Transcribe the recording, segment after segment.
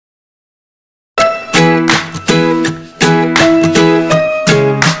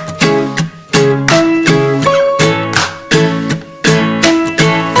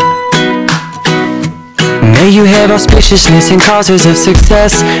ambitiousness and causes of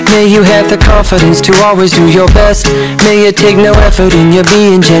success. May you have the confidence to always do your best. May you take no effort in your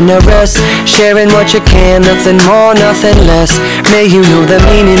being generous, sharing what you can, nothing more, nothing less. May you know the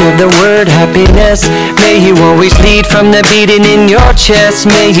meaning of the word happiness. May you always lead from the beating in your chest.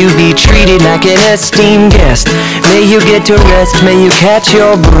 May you be treated like an esteemed guest. May you get to rest, may you catch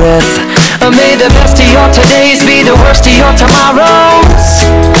your breath. May the best of your todays be the worst of your tomorrows.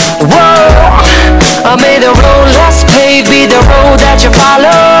 Whoa. May the road less paved be the road that you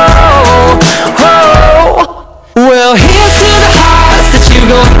follow. Whoa. Well, here's to the hearts that you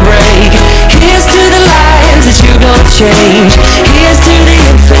gonna break. Here's to the lives that you gonna change. Here's to the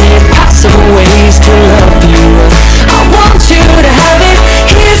infinite possible ways to love you. I want you to have it.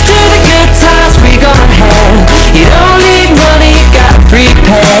 Here's to the good times we gonna have. You don't need money, you got a free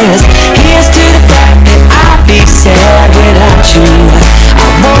pass. Here's to the fact that I'd be sad without you. I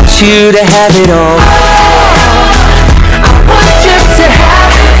want you to have it all. I want you to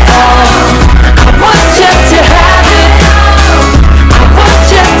have it all. I want you to have it all. I want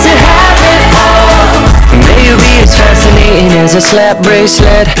you to have it all. May you be as fascinating as a slap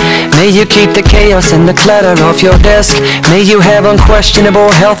bracelet. May you keep the chaos and the clutter off your desk. May you have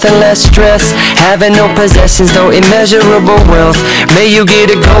unquestionable health and less stress. Having no possessions though immeasurable wealth. May you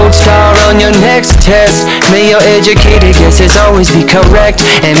get a gold star on your next test. May your educated guesses always be correct.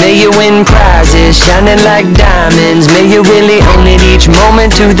 And may you win prizes shining like diamonds. May you really own it each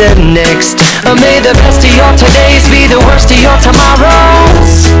moment to the next. May the best of your todays be the worst of your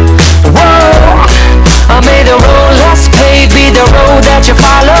tomorrows. Whoa. May the road less paved be the road that you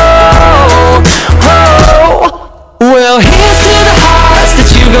follow. Whoa. Well, here's to the hearts that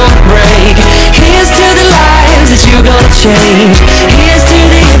you gonna break. Here's to the lives that you gonna change. Here's to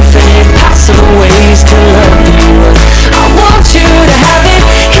the infinite possible ways to love you. I want you to have it.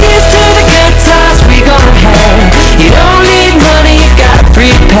 Here's to the good times we gonna have. You don't need money, you got a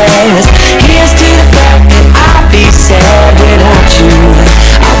free pass. Here's to the fact that I'd be sad without you.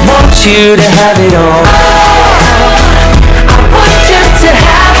 I want you to have it all. I want you to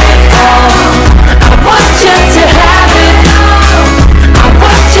have it all. I want you to have it all. I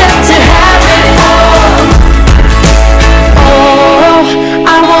want you to have it all. Oh,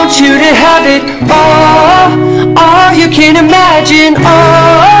 I want you to have it all you can imagine.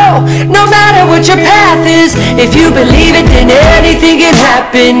 Oh, no matter what your path is, if you believe it, then anything can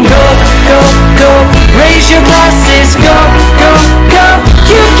happen. Go, go, go, raise your glasses. Go, go, go,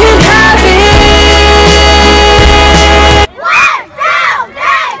 you can have it.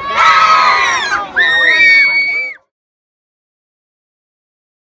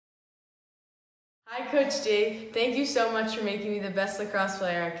 Hi Coach Dave, thank you so much for making me the best lacrosse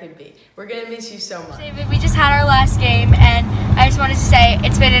player I could be. We're going to miss you so much. David, we just had our last game and I just wanted to say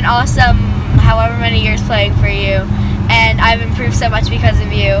it's been an awesome however many years playing for you, and I've improved so much because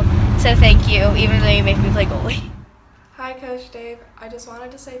of you, so thank you, even though you make me play goalie. Hi Coach Dave, I just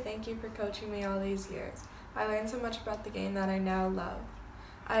wanted to say thank you for coaching me all these years. I learned so much about the game that I now love.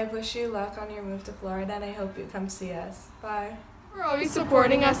 I wish you luck on your move to Florida and I hope you come see us. Bye. For always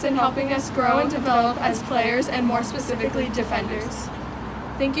supporting us and helping us grow and develop as players and more specifically defenders.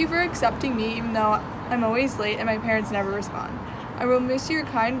 Thank you for accepting me even though I'm always late and my parents never respond. I will miss your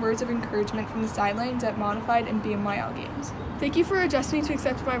kind words of encouragement from the sidelines at Modified and BMYL games. Thank you for adjusting to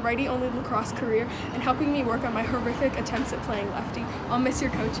accept my righty-only lacrosse career and helping me work on my horrific attempts at playing lefty. I'll miss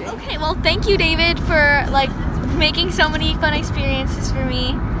your coaching. Okay, well thank you David for making so many fun experiences for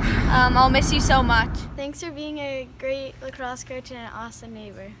me. I'll miss you so much. Thanks for being a great lacrosse coach and an awesome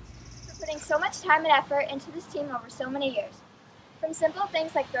neighbor. For putting so much time and effort into this team over so many years. From simple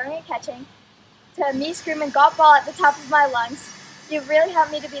things like throwing and catching, to me screaming "golf ball" at the top of my lungs, you've really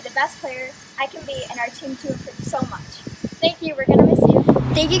helped me to be the best player I can be and our team to improve so much. Thank you, we're gonna miss you.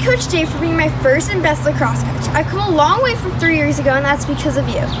 Thank you Coach Dave for being my first and best lacrosse coach. I've come a long way from 3 years ago and that's because of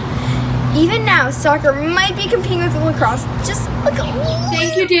you. Even now, soccer might be competing with lacrosse. Just look at me.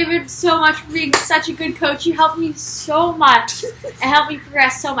 Thank you, David, so much for being such a good coach. You helped me so much and helped me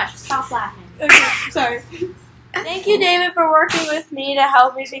progress so much. Stop laughing. Okay, sorry. Thank you, David, for working with me to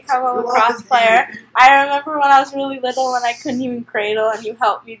help me become a lacrosse player. I remember when I was really little when I couldn't even cradle, and you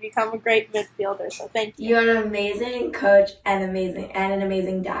helped me become a great midfielder, so thank you. You're an amazing coach and an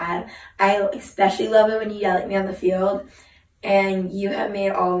amazing dad. I especially love it when you yell at me on the field, and you have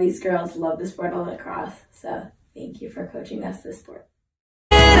made all these girls love the sport of lacrosse, so thank you for coaching us this sport.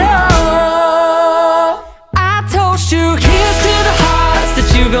 I toast you, here's to the hearts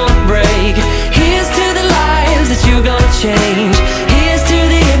that you gonna break. Here's to the lives that you gonna change. Here's to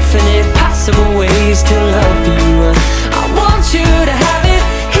the infinite possible ways to love you. I want you to have it.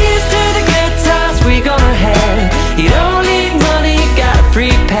 Here's to the good times we gonna have. You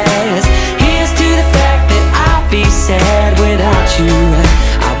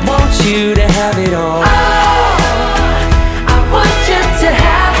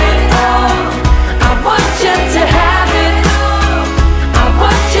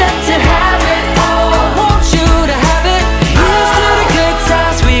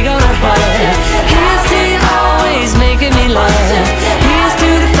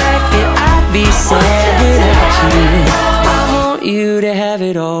have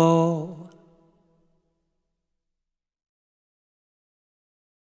it